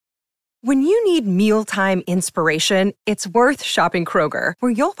When you need mealtime inspiration, it's worth shopping Kroger,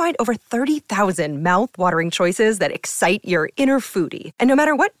 where you'll find over 30,000 mouth-watering choices that excite your inner foodie. And no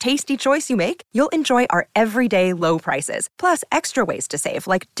matter what tasty choice you make, you'll enjoy our everyday low prices, plus extra ways to save,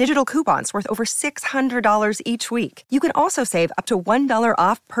 like digital coupons worth over $600 each week. You can also save up to $1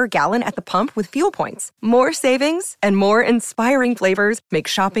 off per gallon at the pump with fuel points. More savings and more inspiring flavors make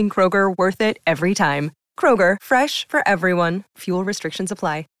shopping Kroger worth it every time. Kroger, fresh for everyone. Fuel restrictions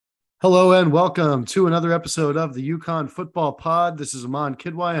apply. Hello and welcome to another episode of the UConn Football Pod. This is Aman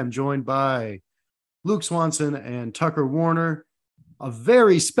Kidwai. I'm joined by Luke Swanson and Tucker Warner. A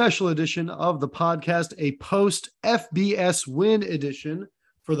very special edition of the podcast, a post-FBS win edition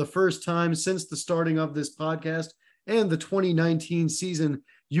for the first time since the starting of this podcast and the 2019 season.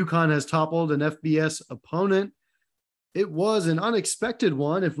 UConn has toppled an FBS opponent. It was an unexpected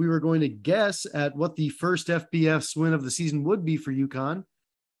one if we were going to guess at what the first FBS win of the season would be for UConn.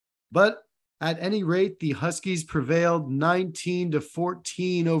 But at any rate, the Huskies prevailed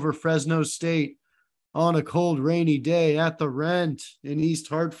 19-14 over Fresno State on a cold, rainy day at the Rent in East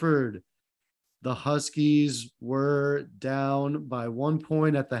Hartford. The Huskies were down by 1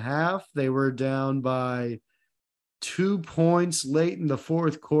 point at the half. They were down by 2 points late in the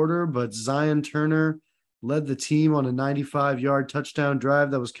fourth quarter, but Zion Turner led the team on a 95-yard touchdown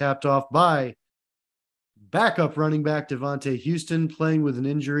drive that was capped off by backup running back Devontae Houston playing with an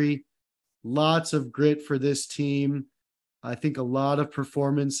injury. Lots of grit for this team. I think a lot of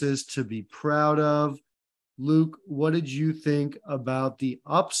performances to be proud of. Luke, what did you think about the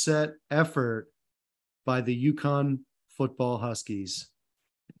upset effort by the UConn football Huskies?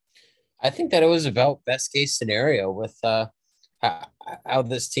 I think that it was about best case scenario with how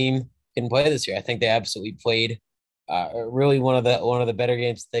this team can play this year. I think they absolutely played really one of the better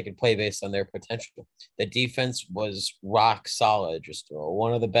games they could play based on their potential. The defense was rock solid, just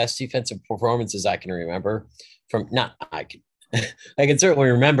one of the best defensive performances I can remember I can certainly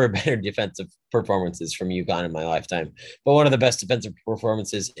remember better defensive performances from UConn in my lifetime, but one of the best defensive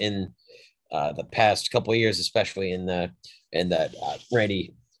performances in the past couple of years, especially in the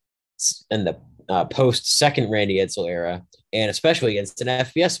post second Randy Edsall era, and especially against an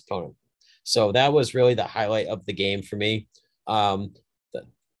FBS opponent. So that was really the highlight of the game for me. The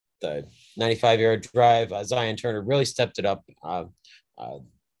 95-yard drive, Zion Turner really stepped it up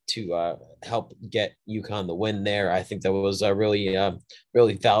to help get UConn the win there. I think that was a really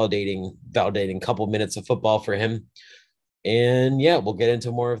validating couple minutes of football for him. And yeah, we'll get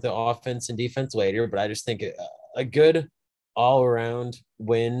into more of the offense and defense later, but I just think a good all-around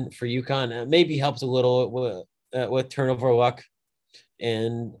win for UConn. Maybe helped a little with turnover luck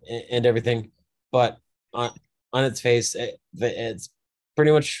and everything, but on its face, it's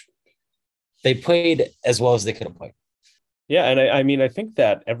pretty much they played as well as they could have played. Yeah, and I mean, I think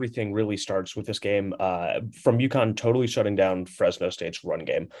that everything really starts with this game from UConn totally shutting down Fresno State's run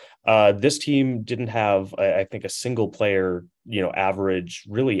game. This team didn't have, I think, a single player, average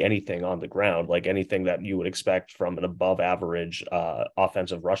really anything on the ground, like anything that you would expect from an above average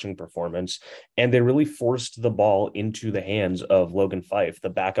offensive rushing performance. And they really forced the ball into the hands of Logan Fife, the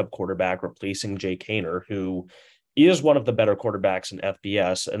backup quarterback replacing Jay Kaner, who is one of the better quarterbacks in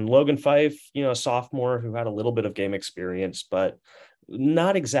FBS. And Logan Fife, a sophomore who had a little bit of game experience, but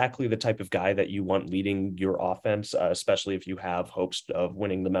not exactly the type of guy that you want leading your offense, especially if you have hopes of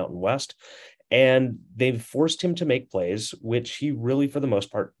winning the Mountain West. And they've forced him to make plays, which he really, for the most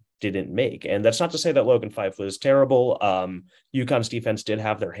part, didn't make. And that's not to say that Logan Fife was terrible. UConn's defense did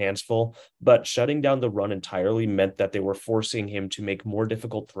have their hands full, but shutting down the run entirely meant that they were forcing him to make more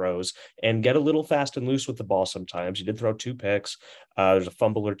difficult throws and get a little fast and loose with the ball sometimes. He did throw 2 picks. There's a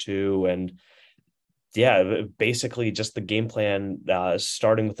fumble or two. And yeah, basically just the game plan,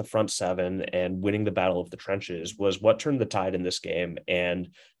 starting with the front seven and winning the battle of the trenches was what turned the tide in this game. And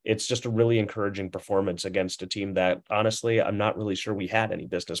it's just a really encouraging performance against a team that, honestly, I'm not really sure we had any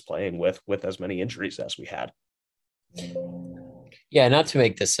business playing with as many injuries as we had. Yeah, not to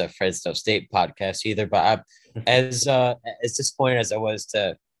make this a Fresno State podcast either, but as disappointed as I was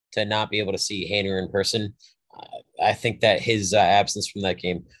to not be able to see Haener in person, I think that his absence from that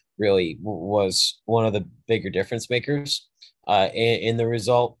game really was one of the bigger difference makers in the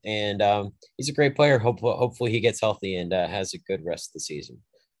result. And he's a great player. Hopefully he gets healthy and has a good rest of the season.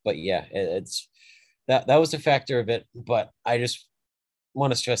 But yeah, it's that was a factor of it. But I just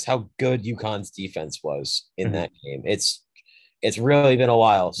want to stress how good UConn's defense was in that game. It's really been a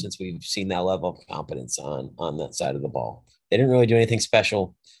while since we've seen that level of competence on that side of the ball. They didn't really do anything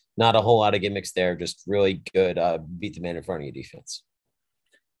special. Not a whole lot of gimmicks there. Just really good beat the man in front of you defense.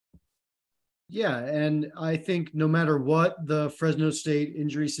 Yeah, and I think no matter what the Fresno State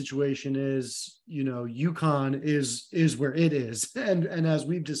injury situation is, UConn is where it is. And as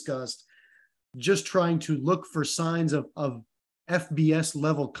we've discussed, just trying to look for signs of FBS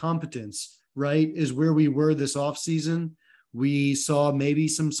level competence, right, is where we were this offseason. We saw maybe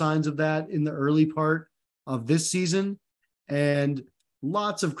some signs of that in the early part of this season. And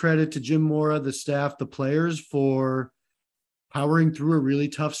lots of credit to Jim Mora, the staff, the players for powering through a really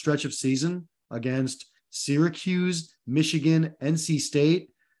tough stretch of season against Syracuse, Michigan, NC State.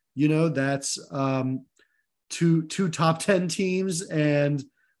 That's two top 10 teams and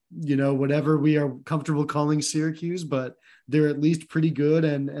whatever we are comfortable calling Syracuse, but they're at least pretty good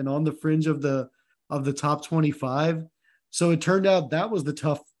and on the fringe of the top 25. So it turned out that was the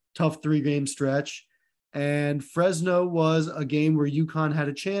tough 3-game stretch. And Fresno was a game where UConn had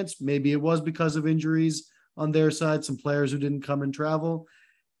a chance. Maybe it was because of injuries on their side, some players who didn't come and travel.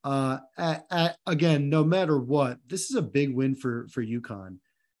 Again, no matter what, this is a big win for UConn.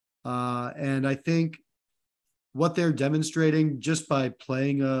 And I think what they're demonstrating just by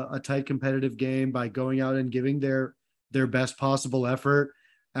playing a tight competitive game, by going out and giving their best possible effort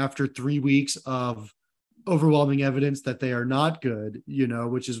after 3 weeks of overwhelming evidence that they are not good,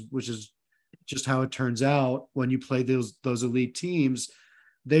 which is just how it turns out when you play those elite teams.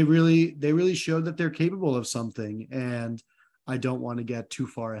 They really showed that they're capable of something. And I don't want to get too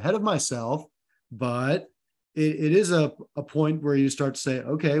far ahead of myself, but it is a point where you start to say,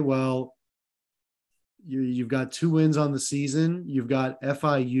 okay, well, you've got 2 wins on the season. You've got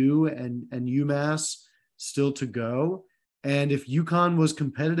FIU and UMass still to go. And if UConn was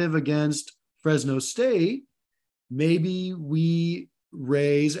competitive against Fresno State, maybe we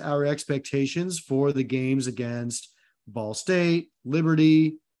raise our expectations for the games against Ball State,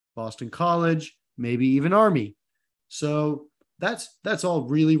 Liberty, Boston College, maybe even Army. So that's all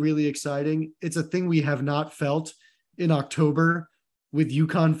really, really exciting. It's a thing we have not felt in October with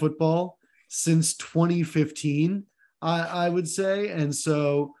UConn football since 2015, I would say. And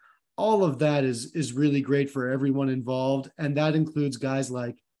so all of that is really great for everyone involved. And that includes guys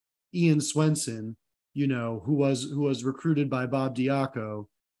like Ian Swenson, who was recruited by Bob Diaco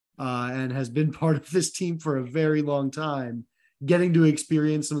and has been part of this team for a very long time, getting to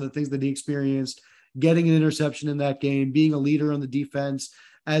experience some of the things that he experienced, getting an interception in that game, being a leader on the defense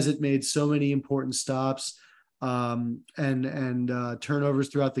as it made so many important stops and turnovers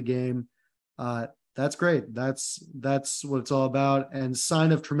throughout the game. That's great. That's what it's all about, and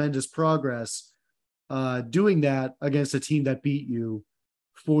sign of tremendous progress doing that against a team that beat you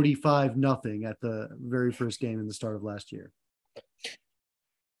 45-0 at the very first game in the start of last year.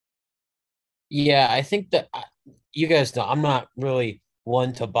 Yeah, I think that you guys know I'm not really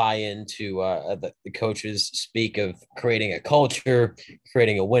one to buy into the coaches speak of creating a culture,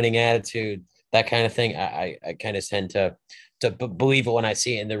 creating a winning attitude, that kind of thing. I kind of tend to believe it when I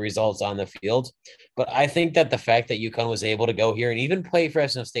see it in the results on the field. But I think that the fact that UConn was able to go here and even play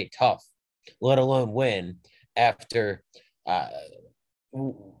Fresno State tough, let alone win after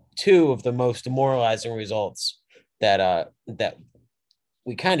 2 of the most demoralizing results that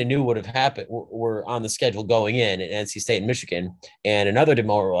we kind of knew would have happened were on the schedule going in at NC State and Michigan, and another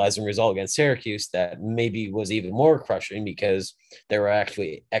demoralizing result against Syracuse that maybe was even more crushing because there were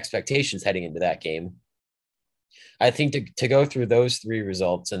actually expectations heading into that game. I think to go through those 3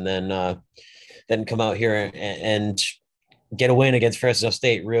 results and then come out here and get a win against Fresno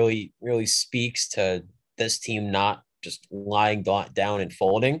State really, really speaks to this team not just lying down and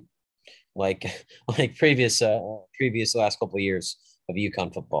folding like previous last couple of years of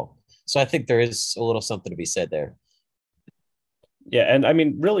UConn football. So I think there is a little something to be said there. Yeah, and I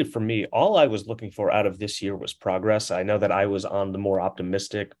mean, really for me, all I was looking for out of this year was progress. I know that I was on the more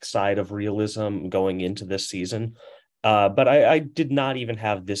optimistic side of realism going into this season, but I did not even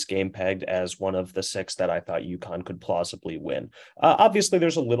have this game pegged as one of the 6 that I thought UConn could plausibly win. Obviously,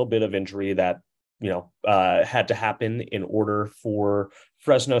 there's a little bit of injury that had to happen in order for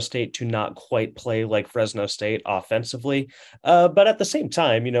Fresno State to not quite play like Fresno State offensively. But at the same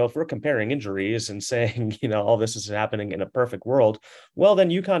time, if we're comparing injuries and saying, all this is happening in a perfect world, well, then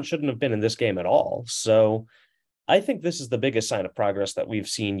UConn shouldn't have been in this game at all. So I think this is the biggest sign of progress that we've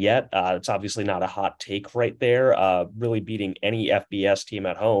seen yet. It's obviously not a hot take right there. Really beating any FBS team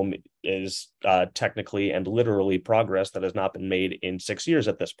at home is technically and literally progress that has not been made in 6 years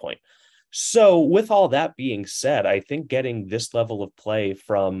at this point. So with all that being said, I think getting this level of play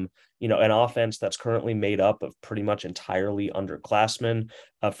from, an offense that's currently made up of pretty much entirely underclassmen,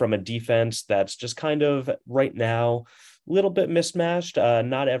 from a defense that's just kind of right now little bit mismatched.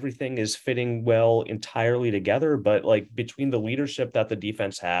 Not everything is fitting well entirely together, but like between the leadership that the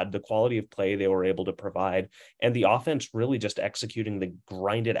defense had, the quality of play they were able to provide, and the offense really just executing the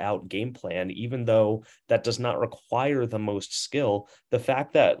grinded out game plan, even though that does not require the most skill, the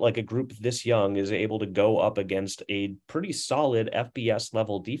fact that like a group this young is able to go up against a pretty solid FBS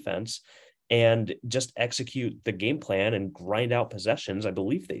level defense and just execute the game plan and grind out possessions. I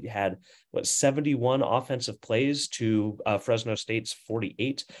believe they had 71 offensive plays to Fresno State's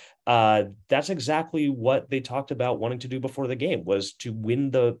 48. That's exactly what they talked about wanting to do before the game, was to win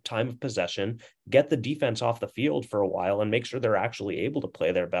the time of possession, get the defense off the field for a while, and make sure they're actually able to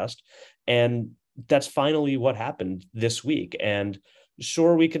play their best. And that's finally what happened this week. And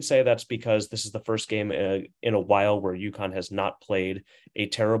sure, we could say that's because this is the first game in a while where UConn has not played a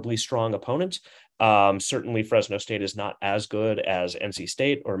terribly strong opponent. Certainly, Fresno State is not as good as NC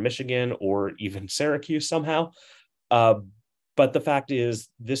State or Michigan or even Syracuse somehow. But the fact is,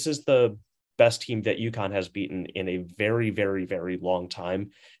 this is the best team that UConn has beaten in a very, very, very long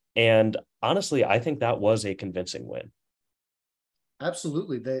time. And honestly, I think that was a convincing win.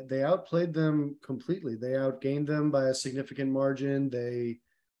 Absolutely. They outplayed them completely. They outgained them by a significant margin. They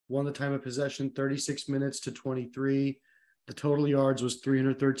won the time of possession 36 minutes to 23. The total yards was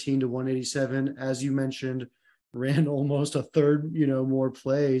 313 to 187. As you mentioned, ran almost a third, more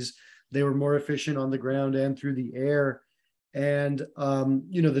plays. They were more efficient on the ground and through the air. And,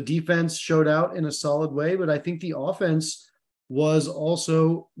 the defense showed out in a solid way, but I think the offense was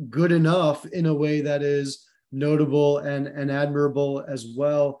also good enough in a way that is notable and admirable as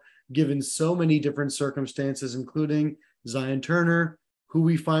well, given so many different circumstances, including Zion Turner, who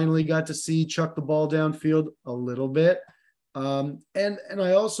we finally got to see chuck the ball downfield a little bit. And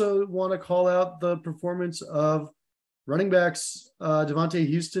I also want to call out the performance of running backs, Devontae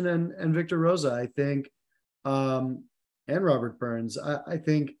Houston and Victor Rosa, I think, and Robert Burns. I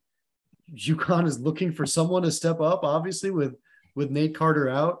think UConn is looking for someone to step up, obviously, with Nate Carter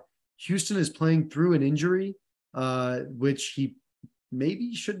out. Houston is playing through an injury, which he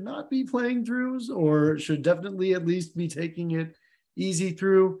maybe should not be playing through, or should definitely at least be taking it easy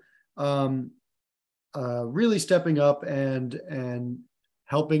through. Really stepping up and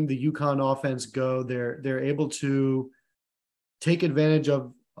helping the UConn offense go. They're able to take advantage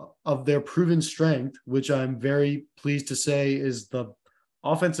of their proven strength, which I'm very pleased to say is the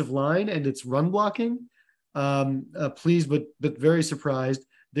offensive line and its run blocking. Pleased, but very surprised.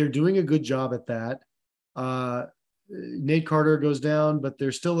 They're doing a good job at that. Nate Carter goes down, but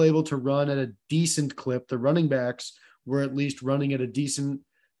they're still able to run at a decent clip. The running backs were at least running at a decent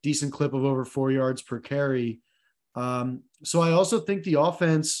clip of over 4 yards per carry. So I also think the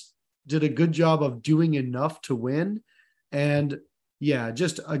offense did a good job of doing enough to win. And yeah,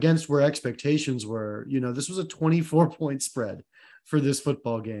 just against where expectations were, this was a 24-point spread for this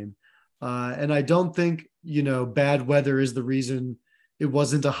football game. And I don't think, bad weather is the reason it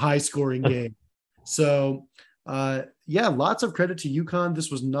wasn't a high scoring game. So lots of credit to UConn. This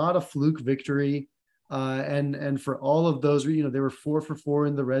was not a fluke victory. And for all of those, they were 4 for 4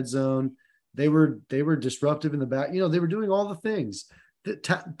 in the red zone. They were disruptive in the back. They were doing all the things, the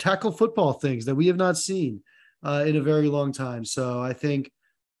tackle football things that we have not seen in a very long time. So I think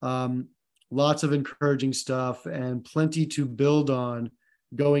lots of encouraging stuff and plenty to build on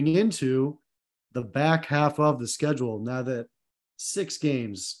going into the back half of the schedule now that 6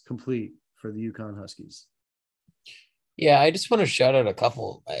 games complete for the UConn Huskies. Yeah, I just want to shout out a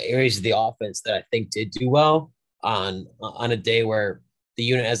couple areas of the offense that I think did do well on a day where the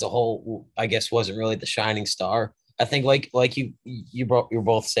unit as a whole, I guess, wasn't really the shining star. I think like you're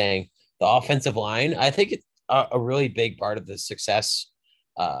both saying, the offensive line, I think it's a really big part of the success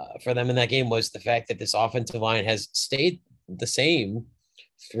for them in that game was the fact that this offensive line has stayed the same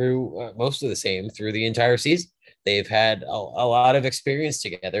through most of the same through the entire season. They've had a lot of experience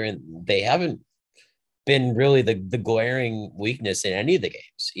together, and they haven't been really the glaring weakness in any of the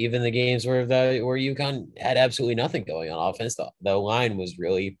games. Even the games where UConn had absolutely nothing going on offense, the line was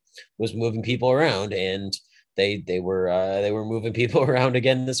moving people around, and they were moving people around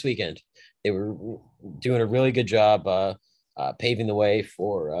again this weekend. They were doing a really good job paving the way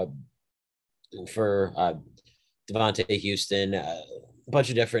for Devontae Houston. A bunch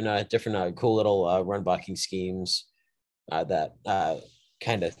of different cool little run blocking schemes that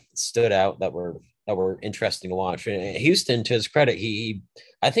kind of stood out that were interesting to watch. And Houston, to his credit,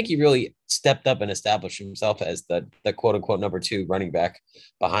 I think he really stepped up and established himself as the quote unquote number 2 running back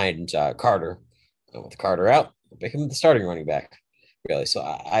behind Carter. With Carter out, make him the starting running back, really. So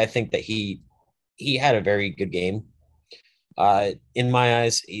I think that he had a very good game. In my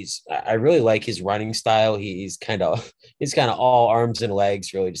eyes, I really like his running style. He's kind of all arms and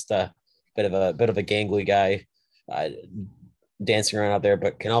legs, really just a bit of a gangly guy, dancing around out there,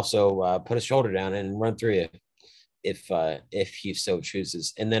 but can also put his shoulder down and run through you if he so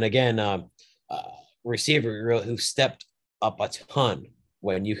chooses. And then again, receiver who stepped up a ton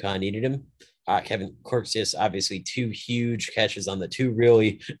when UConn needed him. Kevin Corksius, obviously two huge catches on the two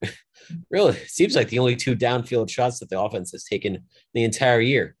really seems like the only two downfield shots that the offense has taken the entire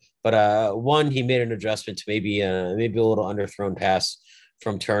year. But one, he made an adjustment to maybe a little underthrown pass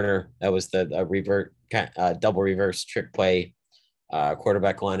from Turner. That was the double reverse trick play,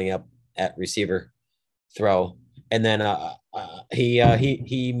 quarterback lining up at receiver throw, and then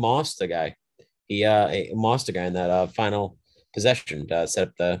he mossed the guy. He mossed a guy in that final possession to set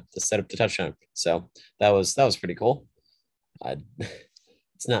up the touchdown. So that was pretty cool.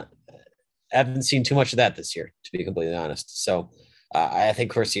 It's not. I haven't seen too much of that this year, to be completely honest. So I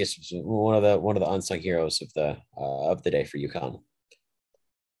think Corsius was one of the unsung heroes of the day for UConn.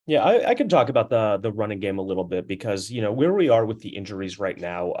 Yeah, I could talk about the running game a little bit because, where we are with the injuries right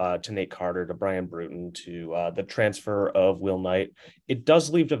now, to Nate Carter, to Brian Bruton, to the transfer of Will Knight, it does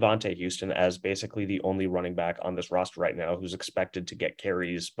leave Devontae Houston as basically the only running back on this roster right now who's expected to get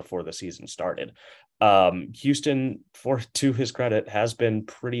carries before the season started. Houston, to his credit, has been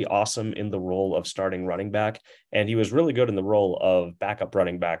pretty awesome in the role of starting running back, and he was really good in the role of backup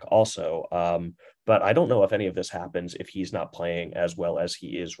running back also. But I don't know if any of this happens if he's not playing as well as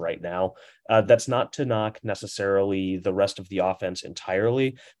he is right now. That's not to knock necessarily the rest of the offense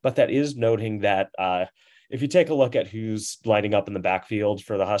entirely, but that is noting that if you take a look at who's lining up in the backfield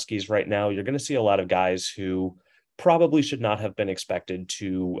for the Huskies right now, you're going to see a lot of guys who probably should not have been expected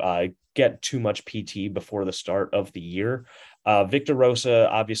to get too much PT before the start of the year. Victor Rosa,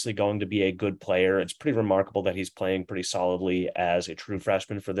 obviously going to be a good player. It's pretty remarkable that he's playing pretty solidly as a true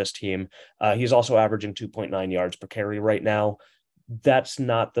freshman for this team. He's also averaging 2.9 yards per carry right now. That's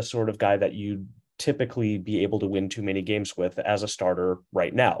not the sort of guy that you typically be able to win too many games with as a starter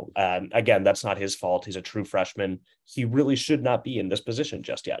right now. Again, that's not his fault. He's a true freshman. He really should not be in this position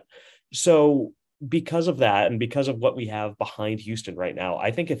just yet. So because of that, and because of what we have behind Houston right now, I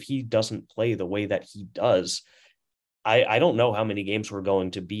think if he doesn't play the way that he does, I don't know how many games we're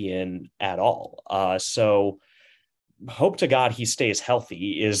going to be in at all. So hope to God he stays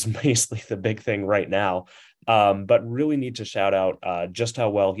healthy is basically the big thing right now. But really need to shout out just how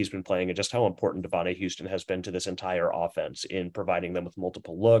well he's been playing and just how important Devontae Houston has been to this entire offense in providing them with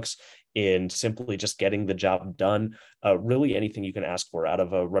multiple looks, in simply just getting the job done. Really anything you can ask for out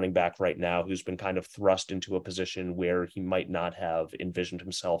of a running back right now who's been kind of thrust into a position where he might not have envisioned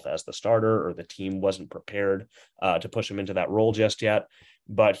himself as the starter, or the team wasn't prepared to push him into that role just yet.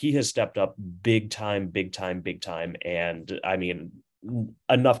 But he has stepped up big time. And I mean,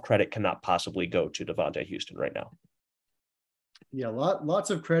 enough credit cannot possibly go to Devontae Houston right now. Yeah, lots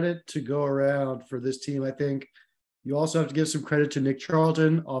of credit to go around for this team. I think you also have to give some credit to Nick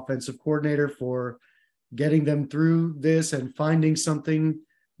Charlton, offensive coordinator, for getting them through this and finding something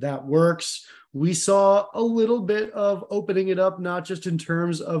that works. We saw a little bit of opening it up, not just in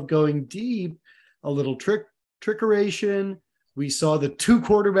terms of going deep, a little trickeration. We saw the two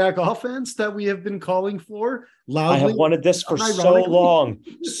quarterback offense that we have been calling for loudly. I have wanted this for so long.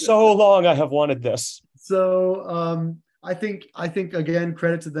 I have wanted this. So I think again,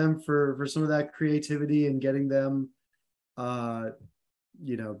 credit to them for some of that creativity and getting them,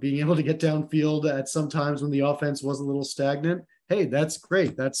 being able to get downfield at some times when the offense was a little stagnant. Hey, that's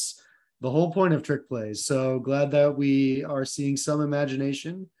great. That's the whole point of trick plays. So glad that we are seeing some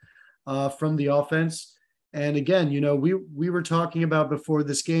imagination from the offense. And again, we were talking about before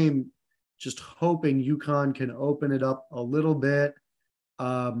this game, just hoping UConn can open it up a little bit.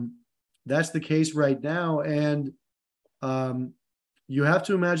 That's the case right now. And you have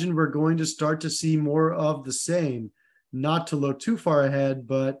to imagine we're going to start to see more of the same, not to look too far ahead,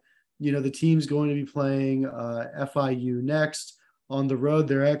 but, the team's going to be playing FIU next on the road.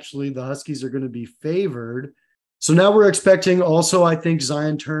 The Huskies are going to be favored. So now we're expecting also, I think,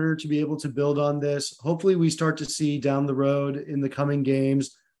 Zion Turner to be able to build on this. Hopefully we start to see down the road in the coming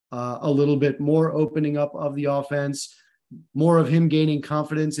games a little bit more opening up of the offense, more of him gaining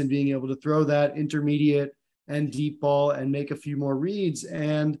confidence and being able to throw that intermediate and deep ball and make a few more reads.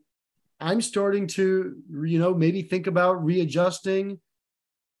 And I'm starting to, maybe think about readjusting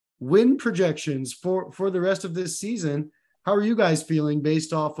win projections for the rest of this season. How are you guys feeling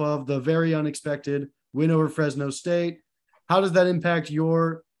based off of the very unexpected win over Fresno State? How does that impact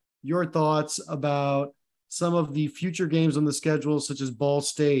your thoughts about some of the future games on the schedule, such as Ball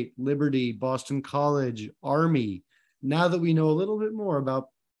State, Liberty, Boston College, Army? now that we know a little bit more about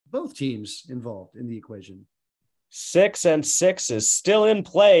both teams involved in the equation. 6-6 is still in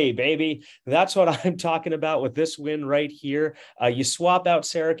play, baby. That's what I'm talking about with this win right here. You swap out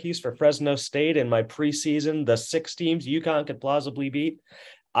Syracuse for Fresno State in my preseason, the 6 teams UConn could plausibly beat.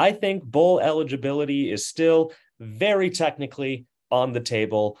 I think bowl eligibility is still very technically on the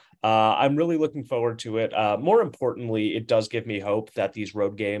table. I'm really looking forward to it. More importantly, it does give me hope that these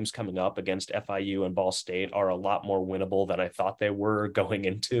road games coming up against FIU and Ball State are a lot more winnable than I thought they were going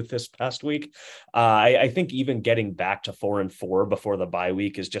into this past week. I think even getting back to 4-4 before the bye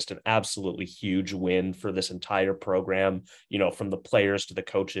week is just an absolutely huge win for this entire program, from the players to the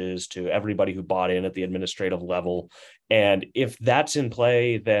coaches to everybody who bought in at the administrative level. And if that's in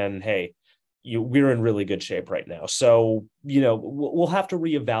play, then hey, we're in really good shape right now. So, we'll have to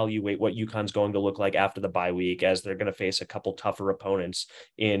reevaluate what UConn's going to look like after the bye week, as they're going to face a couple tougher opponents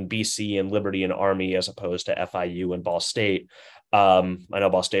in BC and Liberty and Army, as opposed to FIU and Ball State. I know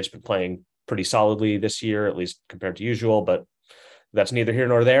Ball State's been playing pretty solidly this year, at least compared to usual, but that's neither here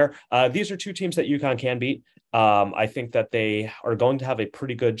nor there. These are 2 teams that UConn can beat. I think that they are going to have a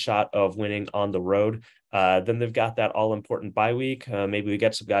pretty good shot of winning on the road. Then they've got that all-important bye week. Maybe we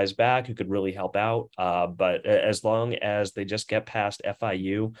get some guys back who could really help out. But as long as they just get past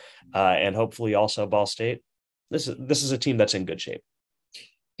FIU and hopefully also Ball State, this is a team that's in good shape.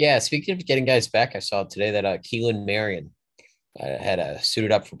 Yeah, speaking of getting guys back, I saw today that Keelan Marion had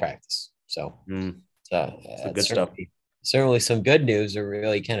suited up for practice. So that's good stuff. Certainly some good news, or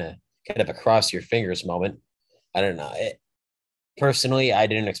really kind of a cross your fingers moment. I don't know. Personally, I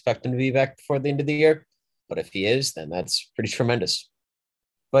didn't expect him to be back before the end of the year, but if he is, then that's pretty tremendous.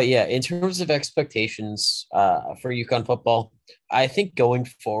 But yeah, in terms of expectations for UConn football, I think going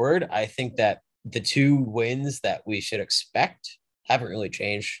forward, I think that the 2 wins that we should expect haven't really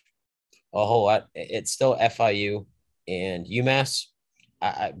changed a whole lot. It's still FIU and UMass.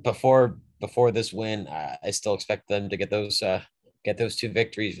 Before this win, I still expect them to get those 2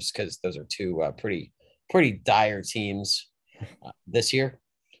 victories, just because those are 2 pretty dire teams this year.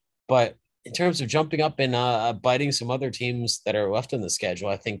 But in terms of jumping up and biting some other teams that are left on the schedule,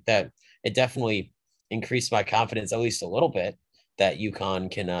 I think that it definitely increased my confidence at least a little bit that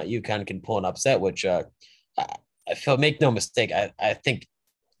UConn can pull an upset. Which I feel, make no mistake, I think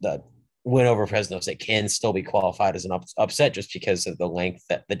the win over Fresno State can still be qualified as an upset, just because of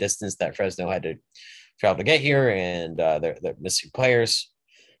the distance that Fresno had to travel to get here, and they're missing players.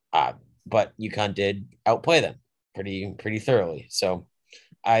 But UConn did outplay them pretty thoroughly. So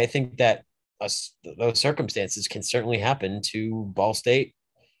I think that those circumstances can certainly happen to Ball State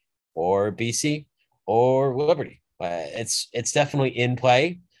or BC or Liberty. It's definitely in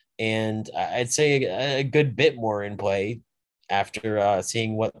play, and I'd say a good bit more in play after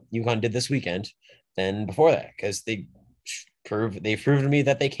seeing what UConn did this weekend than before that, because they've proved to me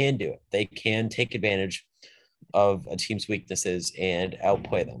that they can do it. They can take advantage of a team's weaknesses and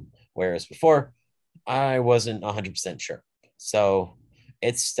outplay them, whereas before I wasn't 100% sure. So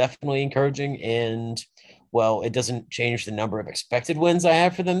it's definitely encouraging, and well, it doesn't change the number of expected wins I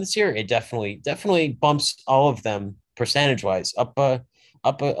have for them this year. It definitely bumps all of them percentage wise up a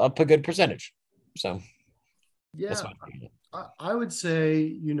good percentage. So yeah, I would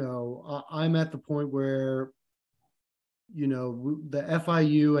say, I'm at the point where, the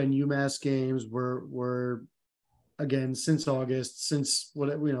FIU and UMass games were again, since August, since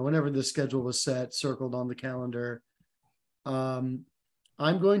whenever the schedule was set, circled on the calendar. I'm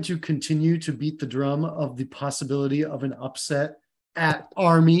going to continue to beat the drum of the possibility of an upset at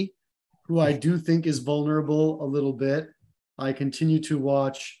Army, who I do think is vulnerable a little bit. I continue to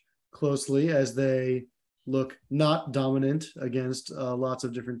watch closely as they look not dominant against lots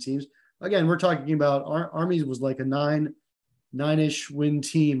of different teams. Again, we're talking about Army was like a nine-ish win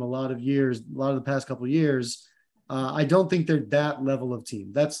team a lot of the past couple of years. I don't think they're that level of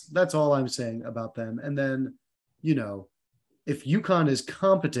team. That's all I'm saying about them. And then, if UConn is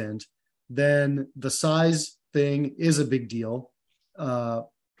competent, then the size thing is a big deal for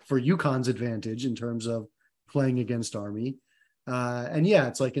UConn's advantage in terms of playing against Army. And yeah,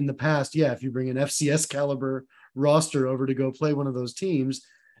 it's like in the past, if you bring an FCS caliber roster over to go play one of those teams,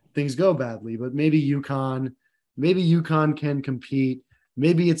 things go badly. But maybe UConn can compete.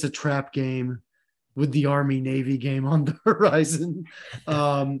 Maybe it's a trap game with the Army-Navy game on the horizon.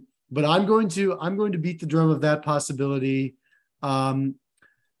 But I'm going to beat the drum of that possibility. I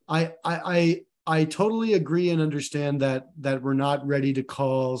totally agree and understand that we're not ready to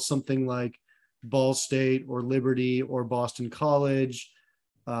call something like Ball State or Liberty or Boston College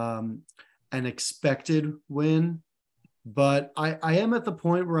an expected win. But I am at the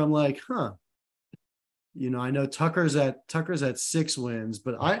point where I'm like, I know Tucker's at 6 wins,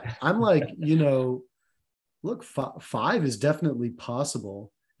 but I'm like, look, five is definitely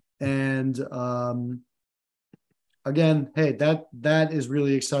possible. And again, hey, that is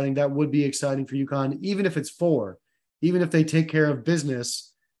really exciting. That would be exciting for UConn, even if it's 4, even if they take care of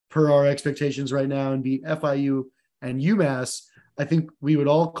business per our expectations right now and beat FIU and UMass. I think we would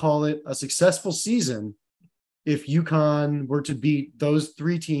all call it a successful season if UConn were to beat those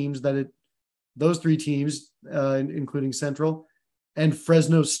three teams, including Central and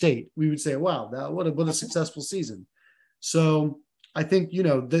Fresno State. We would say, wow, what a successful season. So I think,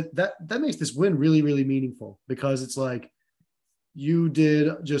 that makes this win really, really meaningful, because it's like you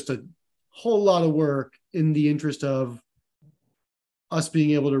did just a whole lot of work in the interest of us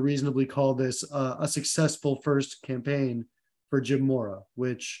being able to reasonably call this a successful first campaign for Jim Mora,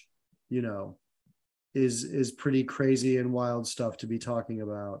 which, is pretty crazy and wild stuff to be talking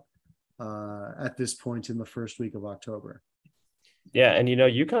about at this point in the first week of October. Yeah, and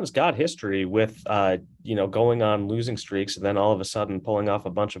UConn's got history with going on losing streaks and then all of a sudden pulling off a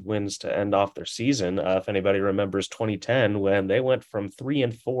bunch of wins to end off their season. If anybody remembers 2010, when they went from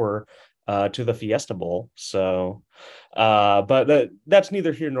 3-4 to the Fiesta Bowl. So, but that's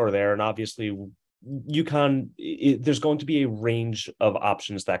neither here nor there. And obviously, UConn, there's going to be a range of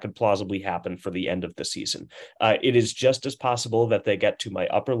options that could plausibly happen for the end of the season. It is just as possible that they get to my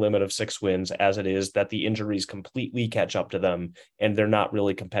upper limit of 6 wins as it is that the injuries completely catch up to them and they're not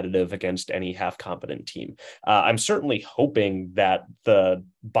really competitive against any half-competent team. I'm certainly hoping that the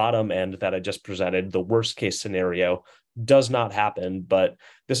bottom end that I just presented, the worst case scenario, does not happen, but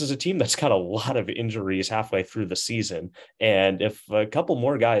this is a team that's got a lot of injuries halfway through the season. And if a couple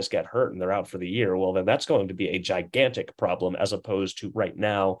more guys get hurt and they're out for the year, well, then that's going to be a gigantic problem, as opposed to right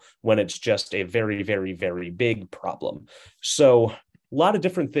now when it's just a very, very, very big problem. So a lot of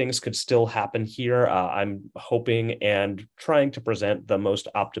different things could still happen here. I'm hoping and trying to present the most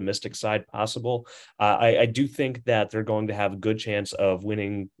optimistic side possible. I do think that they're going to have a good chance of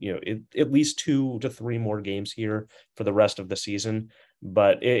winning, at least 2 to 3 more games here for the rest of the season.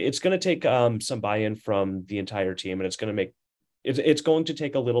 But it's going to take some buy-in from the entire team, and it's going to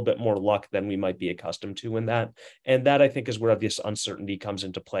take a little bit more luck than we might be accustomed to in that. And that, I think, is where this uncertainty comes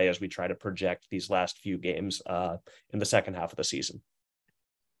into play as we try to project these last few games in the second half of the season.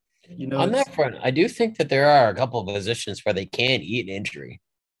 On that front, I do think that there are a couple of positions where they can eat an injury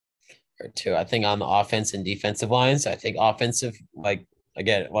or two. I think on the offense and defensive lines, I think offensive line,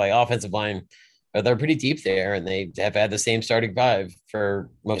 they're pretty deep there, and they have had the same starting 5 for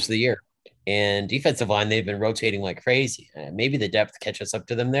most of the year. And defensive line, they've been rotating like crazy. Maybe the depth catches up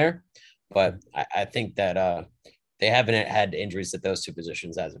to them there, but I think that they haven't had injuries at those 2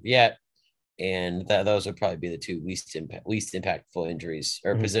 positions as of yet. And those would probably be the 2 least impactful injuries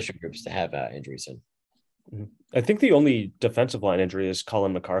or position groups to have injuries in. I think the only defensive line injury is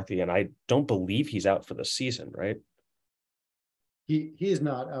Colin McCarthy, and I don't believe he's out for the season, right? He is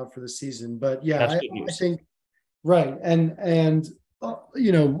not out for the season, but yeah, I think right. And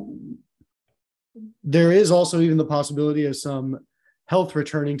there is also even the possibility of some health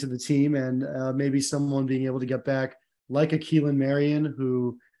returning to the team, and maybe someone being able to get back, like a Keelan Marion,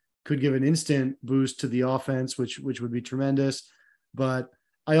 who could give an instant boost to the offense, which would be tremendous. But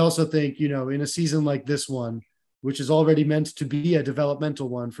I also think, in a season like this one, which is already meant to be a developmental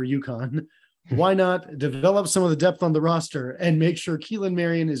one for UConn, why not develop some of the depth on the roster and make sure Keelan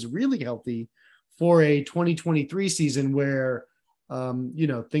Marion is really healthy for a 2023 season where,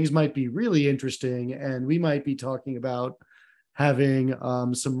 things might be really interesting, and we might be talking about having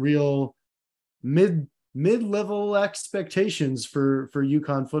some real mid-level expectations for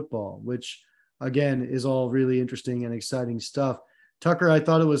UConn football, which again is all really interesting and exciting stuff. Tucker, I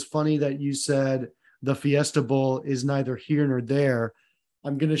thought it was funny that you said the Fiesta Bowl is neither here nor there.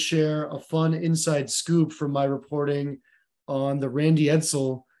 I'm going to share a fun inside scoop from my reporting on the Randy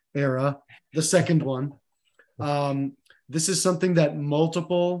Edsall era, the second one. This is something that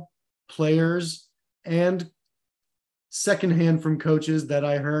multiple players and secondhand from coaches that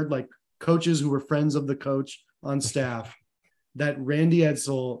I heard, like coaches who were friends of the coach on staff, that Randy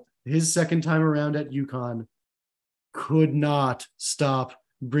Edsall, his second time around at UConn, could not stop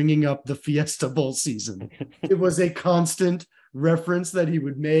bringing up the Fiesta Bowl season. It was a constant reference that he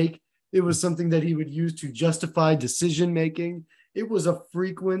would make. It was something that he would use to justify decision-making. It was a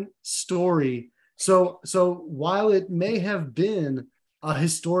frequent story. So while it may have been a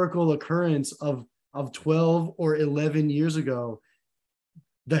historical occurrence of 12 or 11 years ago,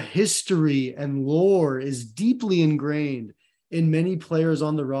 the history and lore is deeply ingrained in many players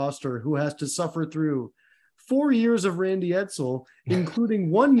on the roster who has to suffer through 4 years of Randy Edsall,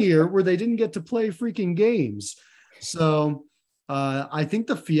 including 1 year where they didn't get to play freaking games. So I think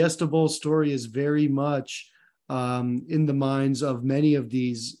the Fiesta Bowl story is very much in the minds of many of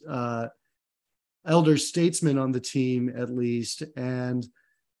these elder statesmen on the team, at least. And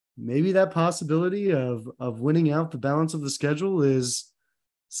maybe that possibility of winning out the balance of the schedule is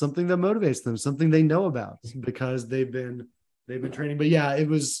something that motivates them, something they know about because they've been training. But yeah,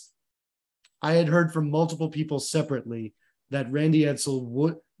 I had heard from multiple people separately that Randy Edsall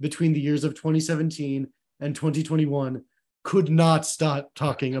would, between the years of 2017 and 2021, could not stop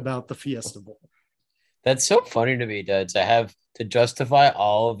talking about the Fiesta Bowl. That's so funny to me, to have to justify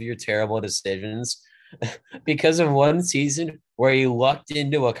all of your terrible decisions because of one season where you lucked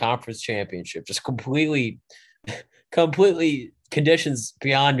into a conference championship, just completely conditions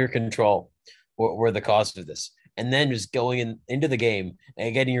beyond your control were the cause of this. And then just going into the game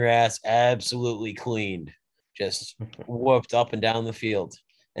and getting your ass absolutely cleaned, just whooped up and down the field,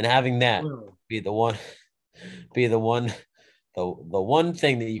 and having that be the one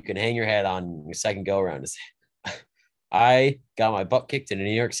thing that you can hang your hat on your second go around is I got my butt kicked in a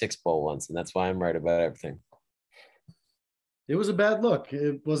New York Six Bowl once, and that's why I'm right about everything. It was a bad look.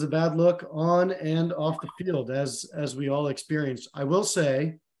 It was a bad look on and off the field, as we all experienced. I will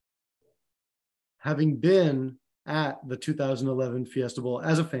say, having been at the 2011 Fiesta Bowl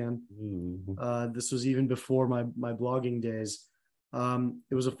as a fan, this was even before my blogging days.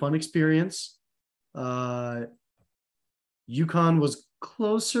 It was a fun experience. UConn was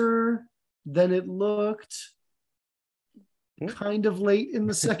closer than it looked, kind of late in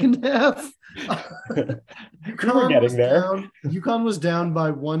the second half. UConn was down by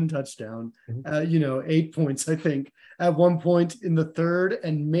 1 touchdown, 8 points, I think, at one point in the third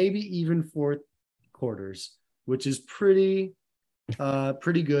and maybe even fourth quarters, which is pretty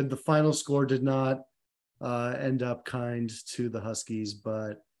good. The final score did not end up kind to the Huskies,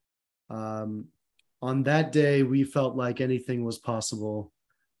 but on that day, we felt like anything was possible.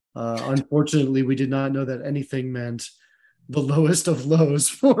 Unfortunately, we did not know that anything meant the lowest of lows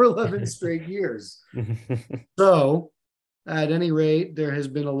for 11 straight years. So at any rate, there has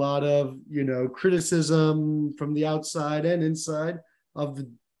been a lot of, criticism from the outside and inside of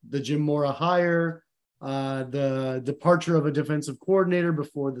the Jim Mora hire, the departure of a defensive coordinator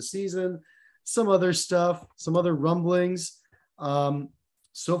before the season, some other stuff, some other rumblings.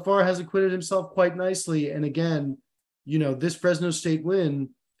 So far has acquitted himself quite nicely. And again, this Fresno State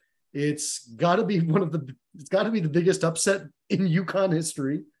win, it's got to be the biggest upset in UConn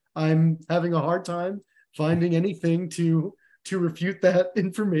history. I'm having a hard time finding anything to refute that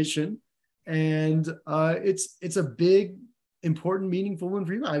information. And it's a big, important, meaningful win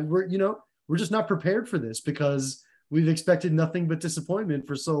for you. We're just not prepared for this because we've expected nothing but disappointment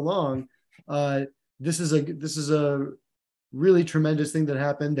for so long. This is a really tremendous thing that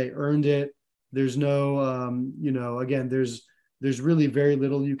happened. They earned it. There's no, again, there's really very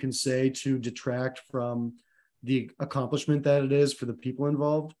little you can say to detract from the accomplishment that it is for the people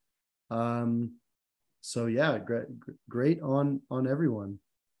involved. So yeah, great on everyone.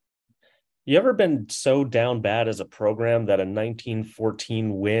 You ever been so down bad as a program that a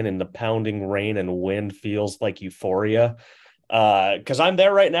 1914 win in the pounding rain and wind feels like euphoria? Because I'm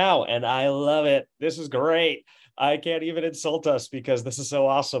there right now and I love it. This is great. I can't even insult us because this is so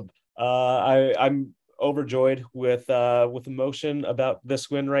awesome. I'm overjoyed with emotion about this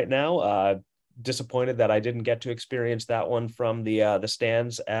win right now. Disappointed that I didn't get to experience that one from the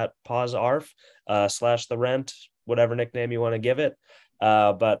stands at Pause Arf / The Rent, whatever nickname you want to give it.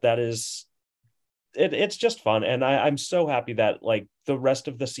 But that is it's just fun, and I'm so happy that like the rest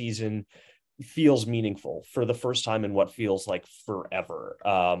of the season feels meaningful for the first time in what feels like forever.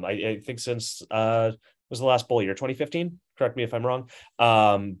 I think since was the last bowl year 2015. Correct me if I'm wrong.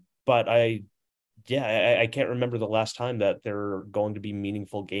 But I can't remember the last time that there are going to be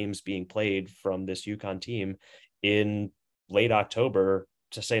meaningful games being played from this UConn team in late October,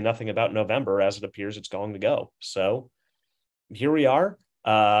 to say nothing about November, as it appears it's going to go. So here we are.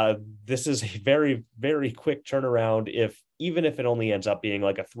 This is a very, very quick turnaround, even if it only ends up being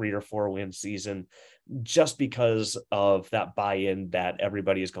like a 3 or 4 win season, just because of that buy-in that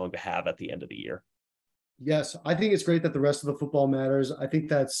everybody is going to have at the end of the year. Yes, I think it's great that the rest of the football matters. I think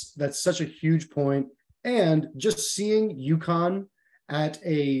that's such a huge point. And just seeing UConn at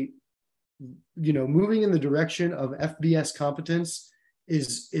moving in the direction of FBS competence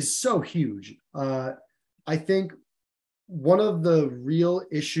is so huge. I think one of the real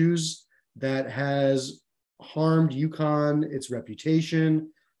issues that has harmed UConn, its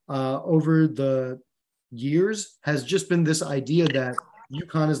reputation over the years, has just been this idea that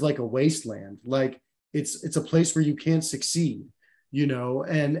UConn is like a wasteland. Like, it's a place where you can't succeed,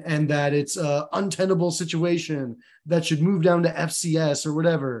 and that it's a untenable situation that should move down to FCS or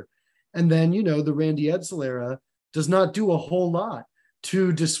whatever. And then, the Randy Edsel era does not do a whole lot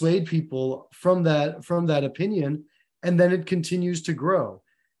to dissuade people from that opinion. And then it continues to grow.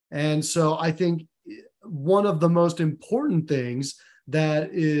 And so I think one of the most important things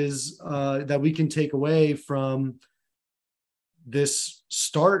that we can take away from this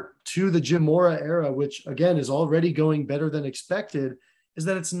start to the Jim Mora era, which again is already going better than expected, is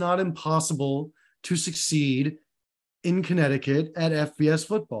that it's not impossible to succeed in Connecticut at FBS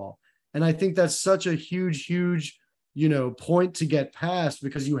football. And I think that's such a huge point to get past,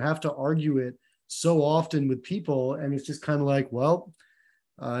 because you have to argue it so often with people. And it's just kind of like, well,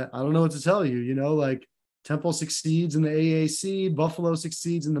 I don't know what to tell you, like Temple succeeds in the AAC, Buffalo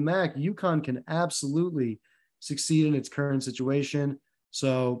succeeds in the MAC, UConn can absolutely succeed in its current situation.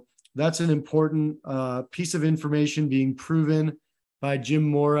 So that's an important piece of information being proven by Jim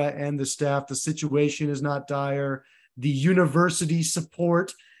Mora and the staff. The situation is not dire. The university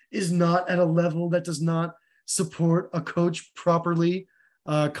support is not at a level that does not support a coach properly,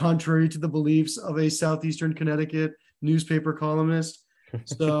 contrary to the beliefs of a Southeastern Connecticut newspaper columnist.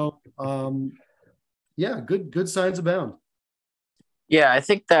 So, good signs abound. Yeah, I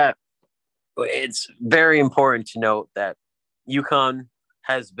think that it's very important to note that UConn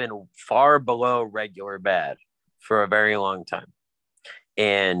has been far below regular bad for a very long time.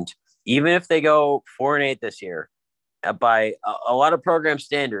 And even if they go 4-8 this year, by a lot of program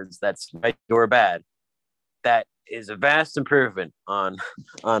standards, that's regular bad. That is a vast improvement on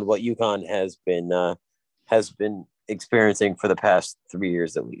what UConn has been experiencing for the past 3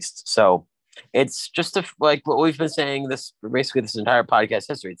 years at least. So it's just like what we've been saying this entire podcast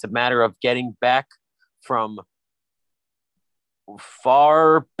history. It's a matter of getting back from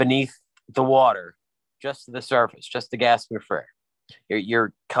far beneath the water, just to the surface, just to gasping for air.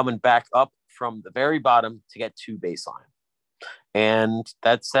 You're coming back up from the very bottom to get to baseline, and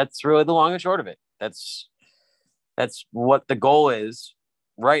that's really the long and short of it. That's what the goal is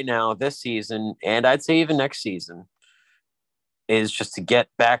right now this season, and I'd say even next season, is just to get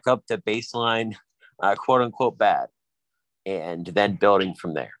back up to baseline, quote unquote bad, and then building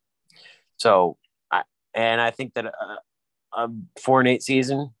from there. So, I think that a 4-8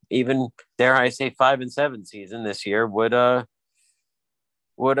 season, even dare I say 5-7 season this year, would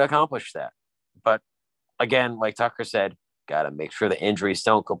accomplish that. But again, like Tucker said, got to make sure the injuries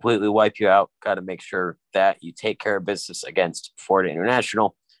don't completely wipe you out. Got to make sure that you take care of business against Florida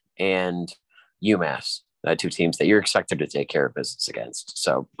International and UMass, two teams that you're expected to take care of business against.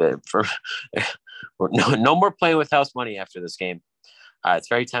 So no more playing with house money after this game. It's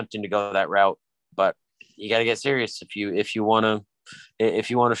very tempting to go that route, but you got to get serious if you want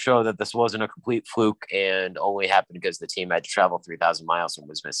to show that this wasn't a complete fluke and only happened because the team had to travel 3,000 miles and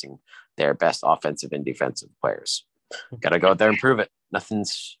was missing their best offensive and defensive players. Got to go out there and prove it.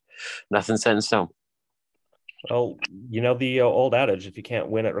 Nothing's set in stone. Well, the old adage, if you can't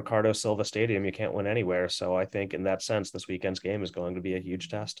win at Ricardo Silva Stadium, you can't win anywhere. So I think in that sense, this weekend's game is going to be a huge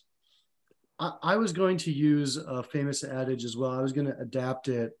test. I was going to use a famous adage as well. I was going to adapt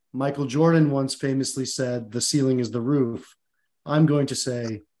it. Michael Jordan once famously said, "The ceiling is the roof." I'm going to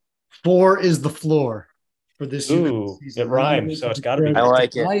say 4 is the floor for this season. It rhymes, so it's got to be. I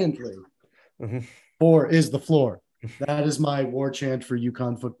like it. 4 is the floor. That is my war chant for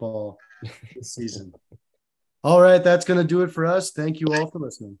UConn football this season. All right, that's going to do it for us. Thank you all for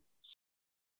listening.